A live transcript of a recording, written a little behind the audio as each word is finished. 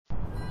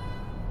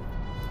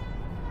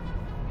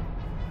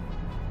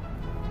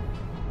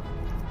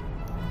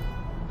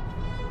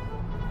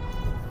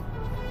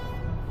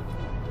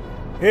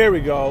Here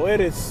we go.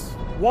 It is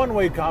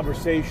one-way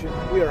conversation.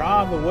 We are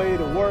on the way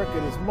to work.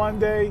 It is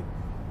Monday,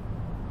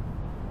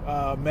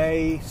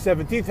 May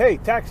 17th. Hey,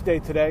 tax day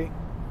today.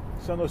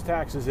 Send those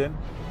taxes in.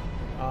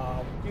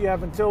 You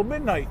have until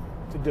midnight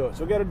to do it,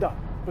 so get it done.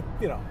 But,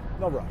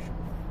 no rush.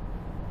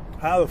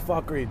 How the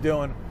fuck are you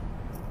doing?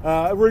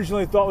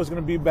 Originally thought I was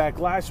going to be back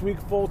last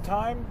week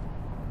full-time.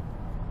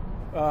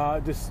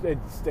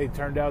 They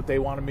turned out they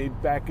wanted me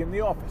back in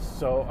the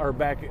office, or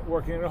back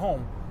working at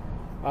home.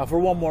 For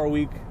one more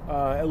week.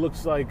 It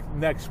looks like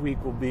next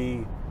week will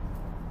be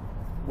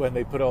when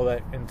they put all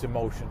that into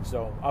motion.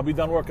 So I'll be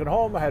done working at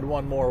home. I had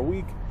one more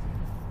week.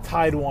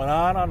 Tied one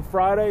on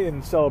Friday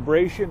in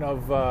celebration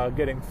of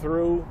getting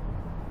through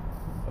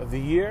the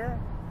year.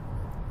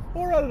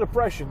 Or out of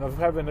depression of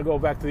having to go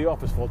back to the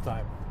office full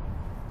time.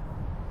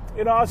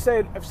 I've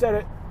said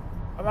it.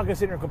 I'm not going to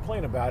sit here and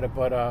complain about it,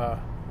 but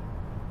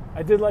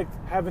I did like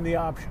having the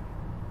option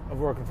of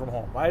working from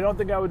home. I don't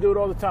think I would do it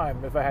all the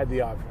time if I had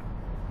the option.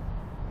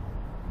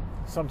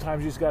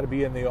 Sometimes you just got to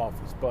be in the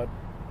office, but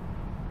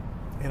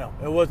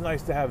it was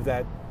nice to have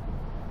that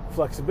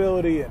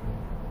flexibility. And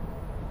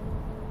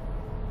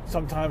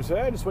sometimes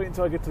just wait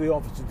until I get to the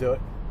office to do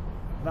it.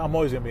 Now I'm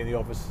always gonna be in the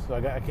office, so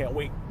I can't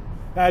wait.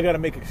 Now I got to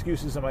make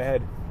excuses in my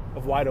head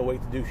of why to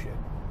wait to do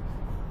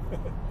shit.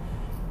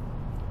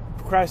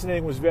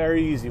 Procrastinating was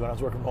very easy when I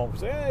was working from home.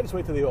 So just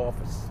wait to the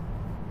office.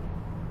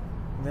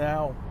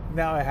 Now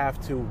I have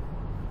to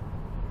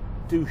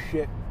do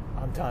shit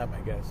on time,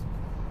 I guess.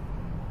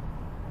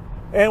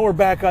 And we're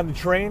back on the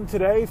train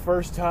today.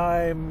 First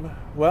time,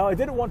 well, I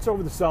did it once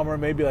over the summer,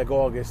 maybe like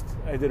August.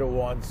 I did it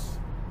once.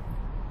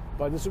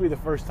 But this will be the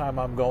first time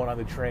I'm going on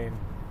the train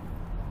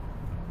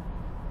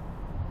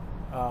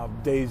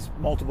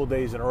multiple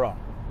days in a row.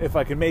 If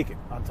I can make it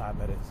on time,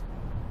 that is.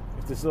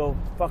 If this little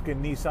fucking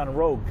Nissan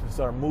Rogue can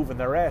start moving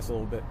their ass a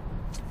little bit,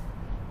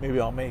 maybe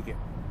I'll make it.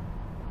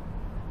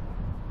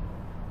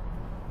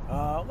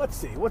 Let's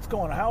see, what's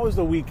going on? How was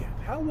the weekend?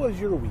 How was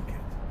your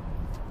weekend?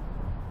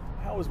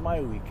 How was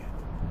my weekend?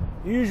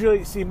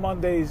 Usually, see,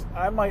 Mondays,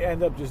 I might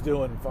end up just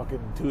doing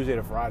fucking Tuesday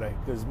to Friday.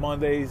 Because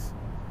Mondays,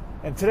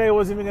 and today I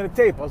wasn't even going to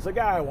tape. I was like,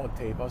 I won't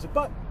tape. I was like,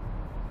 but,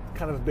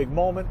 kind of a big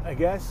moment, I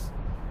guess.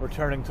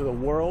 Returning to the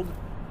world.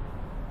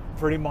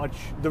 Pretty much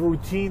the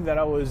routine that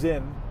I was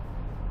in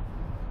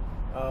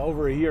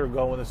over a year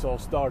ago when this all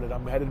started.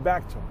 I'm headed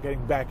back to it,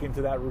 getting back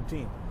into that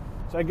routine.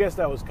 So I guess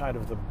that was kind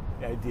of the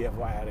idea of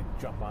why I had to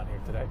jump on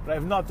here today. But I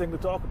have nothing to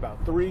talk about.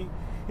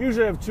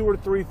 Usually I have 2 or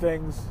 3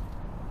 things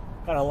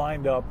kind of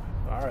lined up.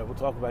 All right, we'll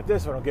talk about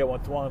this. If I don't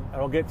get to one,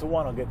 I'll get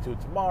to it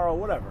tomorrow,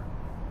 whatever.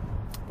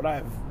 But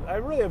I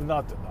really have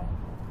nothing, though.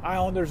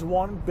 Islanders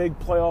won, big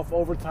playoff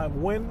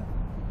overtime win.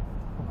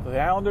 The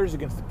Islanders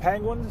against the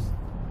Penguins.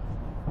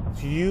 It's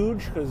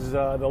huge because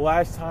the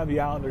last time the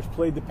Islanders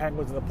played the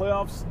Penguins in the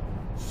playoffs,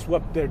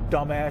 swept their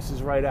dumb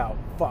asses right out.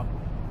 Fuck.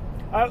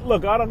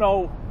 Look, I don't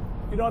know.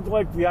 You don't have to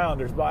like the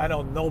Islanders, but I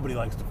know nobody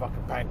likes the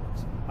fucking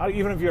Penguins.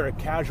 Even if you're a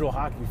casual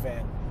hockey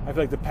fan, I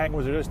feel like the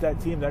Penguins are just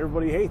that team that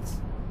everybody hates.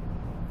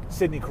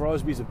 Sidney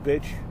Crosby's a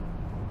bitch.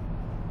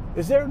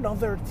 Is there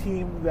another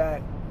team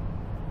that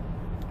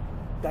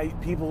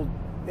people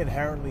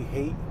inherently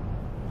hate?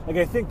 Like,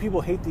 I think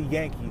people hate the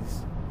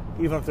Yankees,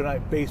 even if they're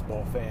not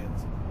baseball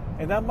fans.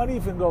 And that might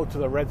even go to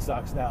the Red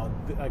Sox now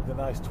in like the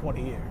next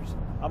 20 years.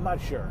 I'm not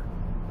sure.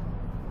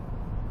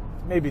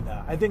 Maybe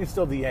not. I think it's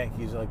still the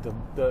Yankees, like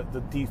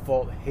the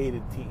default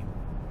hated team.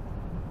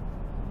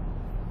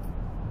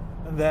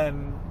 And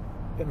then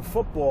in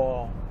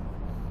football,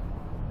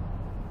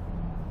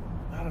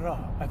 I don't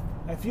know.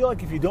 I feel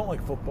like if you don't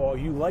like football,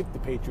 you like the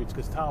Patriots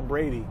because Tom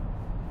Brady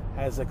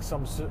has like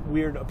some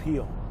weird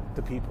appeal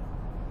to people.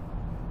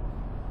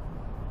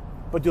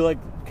 But do like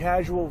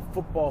casual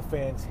football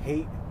fans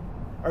hate,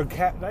 or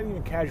not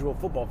even casual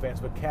football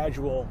fans, but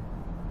casual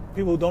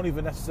people who don't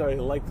even necessarily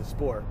like the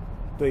sport,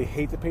 do they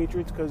hate the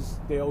Patriots because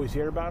they always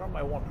hear about them?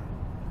 I wonder.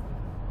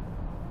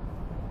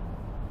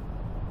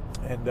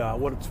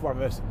 And what sport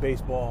am I missing?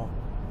 Baseball,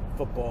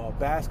 football,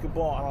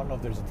 basketball. I don't know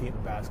if there's a team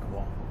in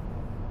basketball.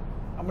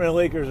 I mean, the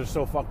Lakers are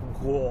so fucking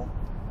cool.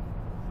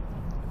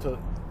 You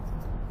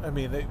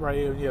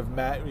have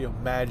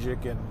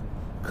Magic and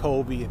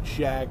Kobe and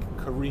Shaq and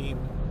Kareem.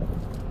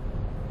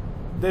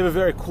 They have a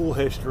very cool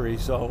history,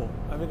 so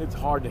I think it's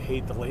hard to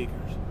hate the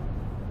Lakers.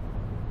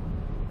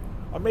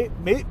 Or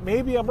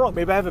maybe I'm wrong.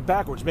 Maybe I have it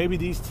backwards. Maybe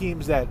these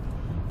teams that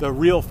the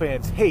real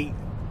fans hate,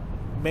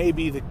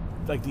 maybe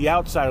the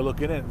outsider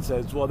looking in and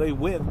says, well, they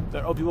win. People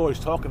are always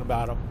talking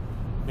about them.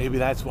 Maybe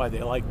that's why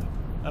they like them.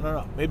 I don't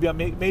know.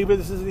 Maybe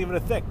this isn't even a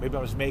thing. Maybe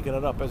I'm just making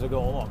it up as I go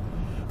along.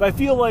 But I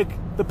feel like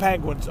the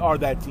Penguins are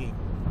that team.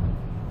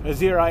 Because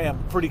here I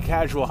am, pretty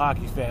casual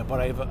hockey fan, but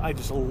I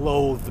just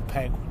loathe the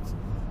Penguins.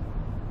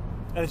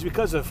 And it's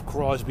because of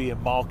Crosby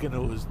and Malkin,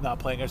 who was not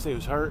playing. I say he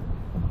was hurt.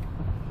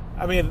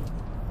 I mean,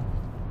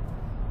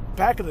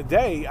 back in the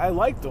day, I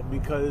liked them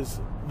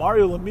because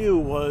Mario Lemieux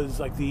was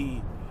like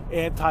the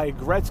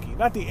anti-Gretzky.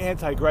 Not the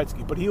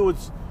anti-Gretzky, but he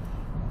was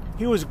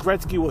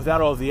Gretzky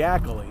without all the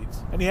accolades.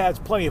 And he has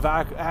plenty of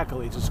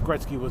accolades, just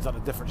Gretzky was on a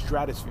different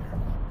stratosphere.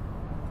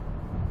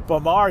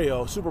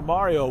 But Super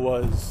Mario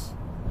was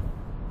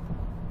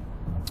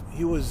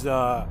he was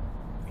on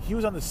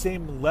the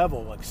same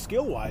level, like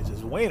skill wise,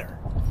 as Wayner.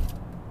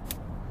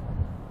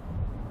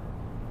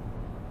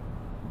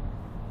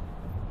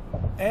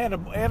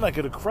 And like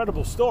an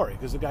incredible story,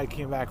 because the guy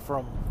came back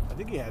from, I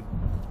think he had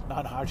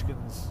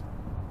non-Hodgkin's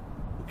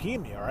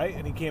leukemia, right?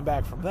 And he came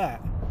back from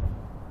that,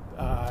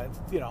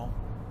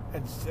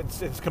 and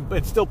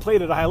still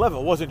played at a high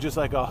level. It wasn't just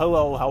like a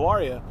hello, how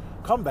are you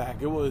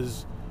comeback. It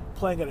was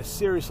playing at a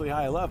seriously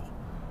high level.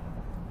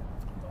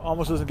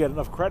 Almost doesn't get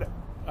enough credit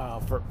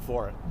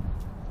for it.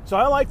 So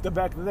I liked him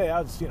back in the day.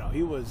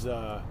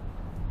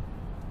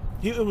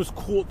 It was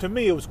cool to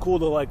me. It was cool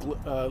to like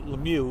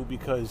Lemieux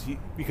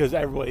because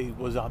everybody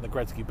was on the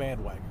Gretzky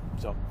bandwagon.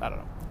 So I don't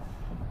know.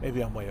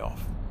 Maybe I'm way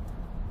off.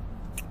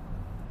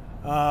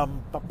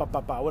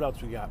 What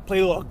else we got?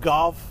 Played a little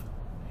golf.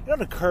 It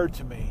occurred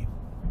to me.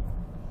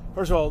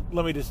 First of all,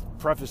 let me just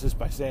preface this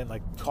by saying,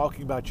 like,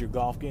 talking about your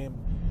golf game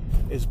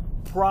is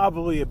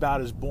probably about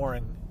as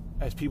boring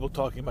as people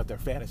talking about their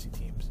fantasy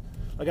teams.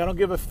 Like, I don't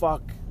give a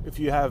fuck if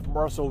you have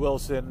Russell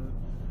Wilson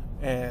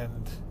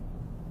and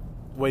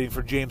waiting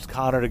for James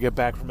Conner to get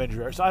back from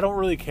injury. So I don't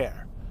really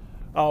care.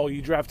 Oh,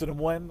 you drafted him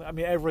when? I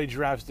mean, everybody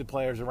drafts the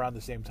players around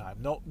the same time.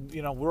 No,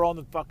 we're all in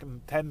the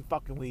fucking 10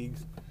 fucking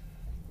leagues.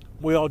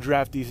 We all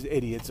draft these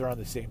idiots around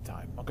the same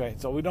time. Okay,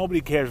 so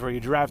nobody cares where you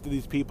drafted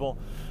these people.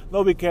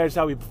 Nobody cares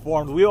how we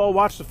performed. We all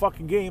watch the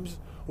fucking games.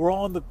 We're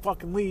all in the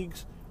fucking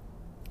leagues.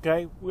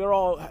 Okay, we're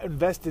all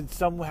invested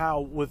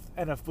somehow with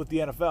the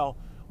NFL.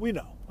 We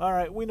know. All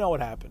right, we know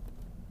what happened.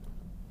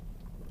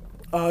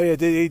 Oh yeah,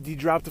 did he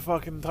drop the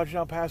fucking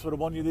touchdown pass with a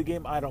 1 year the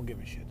game? I don't give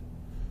a shit.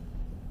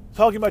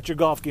 Talking about your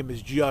golf game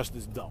is just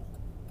as dull.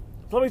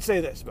 So let me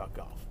say this about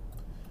golf.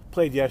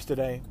 Played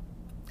yesterday.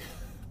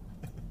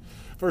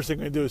 First thing I'm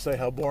going to do is say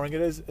how boring it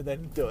is, and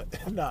then do it.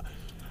 No.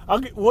 I'll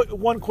get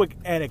one quick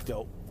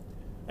anecdote,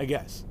 I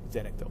guess. It's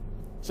anecdote.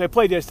 So I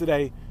played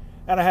yesterday,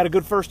 and I had a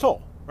good first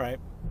hole, right?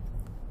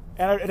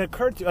 And it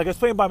occurred to me, like, I was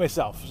playing by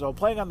myself. So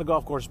playing on the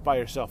golf course by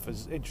yourself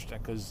is interesting,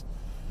 because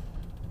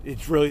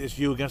it's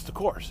you against the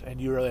course, and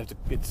you really have to,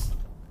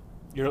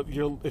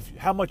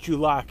 how much you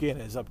lock in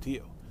is up to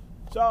you.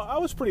 So I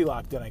was pretty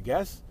locked in, I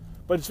guess.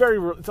 But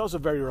it's also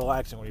very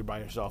relaxing when you're by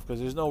yourself, because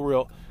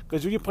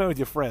because when you're playing with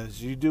your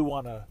friends, you do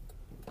want to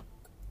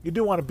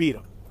beat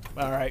them,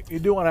 all right? You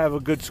do want to have a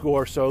good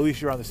score, so at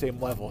least you're on the same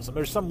level. So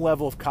there's some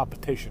level of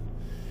competition,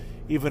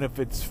 even if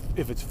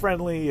it's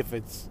friendly, if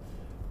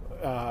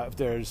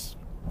there's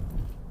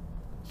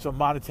some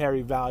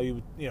monetary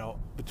value,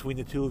 between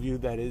the two of you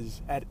that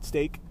is at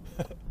stake.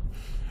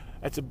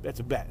 That's a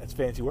bet. That's a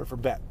fancy word for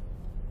bet.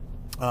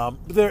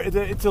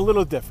 It's a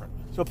little different.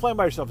 So playing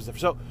by yourself is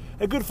different. So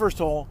a good first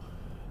hole,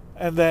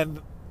 and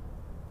then,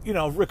 it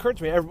occurred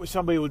to me,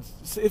 somebody would,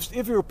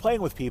 if you were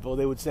playing with people,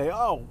 they would say,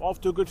 oh, off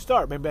to a good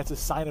start. Maybe that's a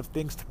sign of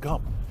things to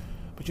come.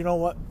 But you know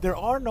what? There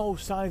are no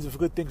signs of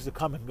good things to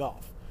come in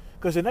golf.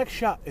 Because the next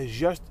shot is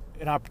just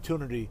an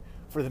opportunity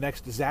for the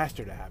next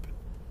disaster to happen.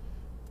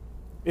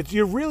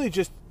 You're really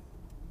just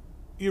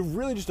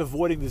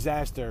avoiding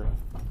disaster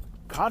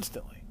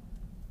constantly.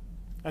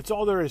 That's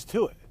all there is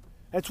to it.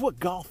 That's what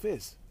golf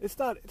is. It's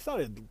not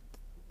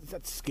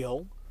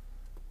skill.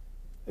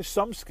 There's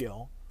some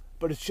skill,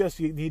 but it's just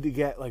you need to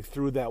get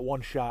through that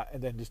one shot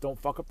and then just don't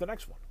fuck up the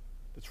next one.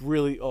 That's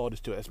really all it is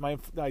to it. That's my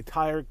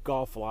entire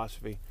golf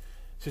philosophy.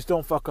 Just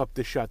don't fuck up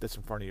this shot that's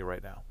in front of you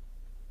right now.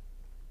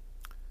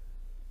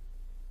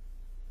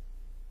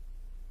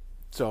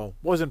 So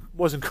wasn't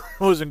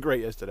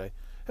great yesterday.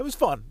 It was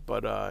fun,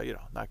 but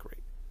not great.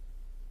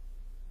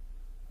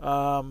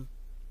 All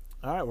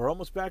right, we're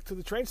almost back to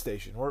the train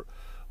station.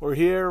 We're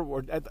here.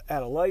 We're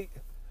at a light.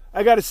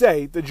 I got to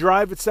say, the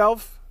drive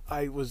itself,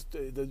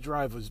 the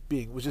drive was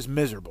just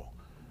miserable.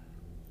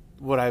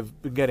 What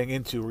I've been getting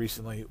into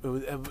recently,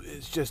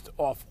 it's just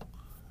awful.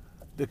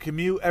 The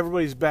commute,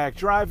 everybody's back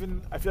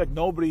driving. I feel like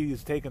nobody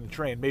is taking the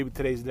train. Maybe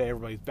today's the day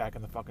everybody's back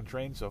on the fucking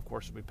train, so of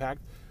course it'll be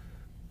packed.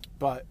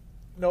 But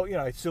no,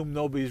 I assume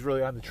nobody's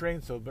really on the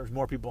train, so there's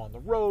more people on the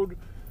road.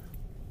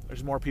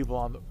 There's more people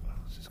on the.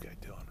 What's this guy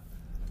doing?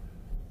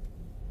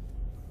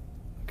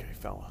 Okay,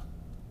 fella.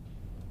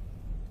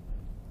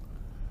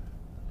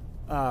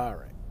 All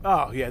right.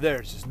 Oh, yeah,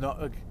 there's just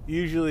no...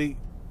 usually,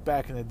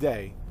 back in the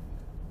day,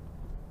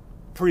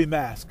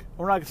 pre-mask.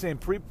 We're not saying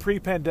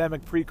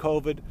pre-pandemic,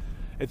 pre-COVID.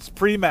 It's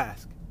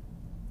pre-mask.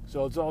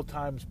 So it's all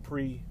times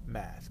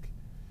pre-mask.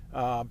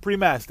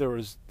 Pre-mask,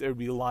 there'd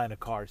be a line of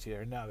cars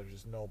here. Now there's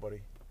just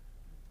nobody.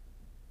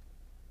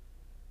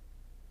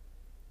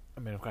 I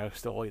mean, I'm kind of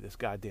still wait this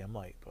goddamn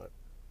light, but...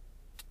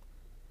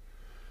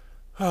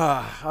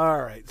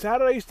 all right. So how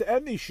did I used to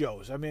end these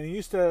shows? I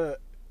mean,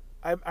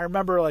 I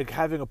remember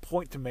having a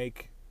point to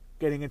make,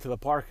 getting into the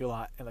parking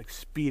lot and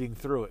speeding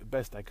through it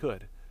best I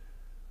could.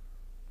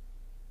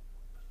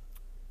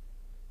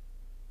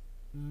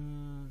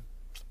 I'm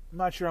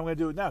not sure I'm going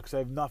to do it now because I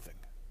have nothing.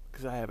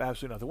 Because I have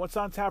absolutely nothing. What's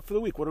on tap for the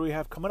week? What do we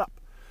have coming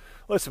up?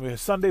 Listen, we have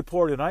Sunday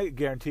pour tonight. I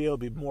guarantee I'll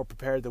be more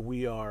prepared than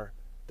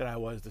I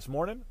was this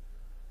morning.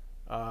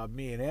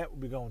 Me and Ant will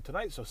be going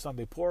tonight, so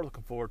Sunday Pour.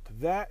 Looking forward to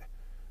that.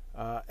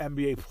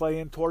 NBA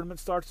play-in tournament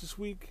starts this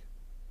week.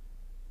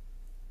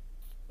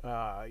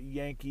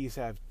 Yankees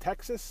have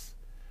Texas.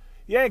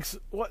 Yanks,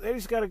 what they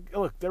just got to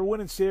look. They're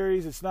winning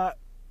series. It's not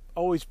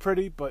always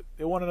pretty, but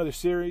they won another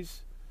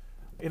series.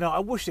 You know, I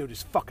wish they would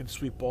just fucking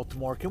sweep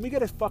Baltimore. Can we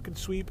get a fucking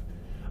sweep?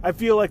 I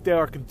feel like they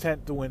are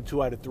content to win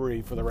 2 out of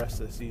 3 for the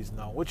rest of the season,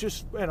 though, which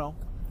is, you know,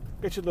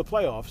 get you to the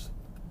playoffs.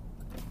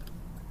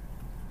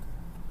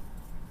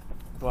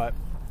 But,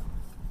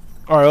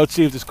 all right, let's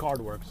see if this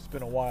card works. It's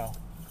been a while.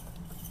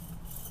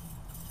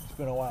 It's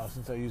been a while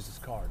since I used this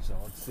card, so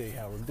let's see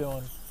how we're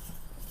doing.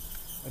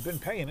 I've been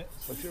paying it,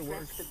 so it should work.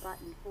 Press the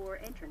button for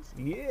entrance.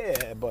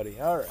 Yeah, buddy.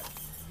 All right.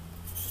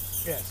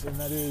 Yes, and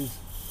that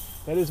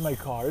is my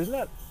car. Isn't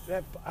that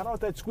I don't know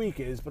what that squeak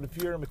is, but if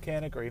you're a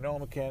mechanic or you know a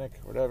mechanic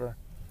or whatever,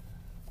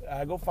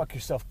 go fuck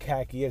yourself,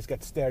 khaki. I just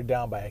got stared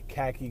down by a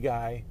khaki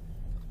guy.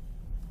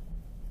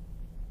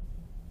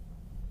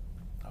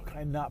 How can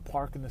I not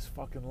park in this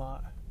fucking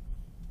lot?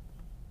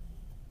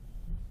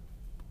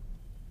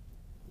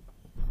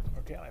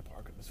 Or can't I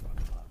park in this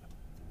fucking lot?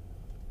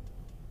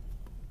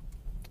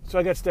 So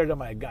I got stared down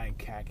by a guy in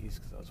khakis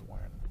because I was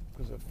wearing,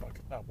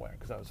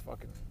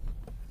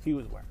 he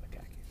was wearing the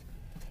khakis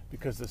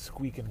because of the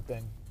squeaking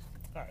thing.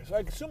 All right, so I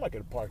assume I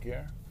could park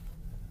here.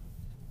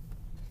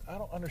 I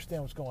don't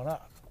understand what's going on.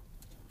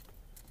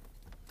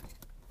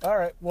 All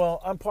right,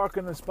 well, I'm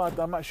parking in a spot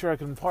that I'm not sure I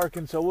can park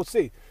in, so we'll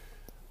see.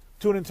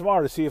 Tune in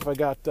tomorrow to see if I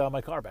got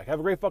my car back. Have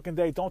a great fucking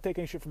day. Don't take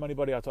any shit from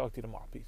anybody. I'll talk to you tomorrow. Peace.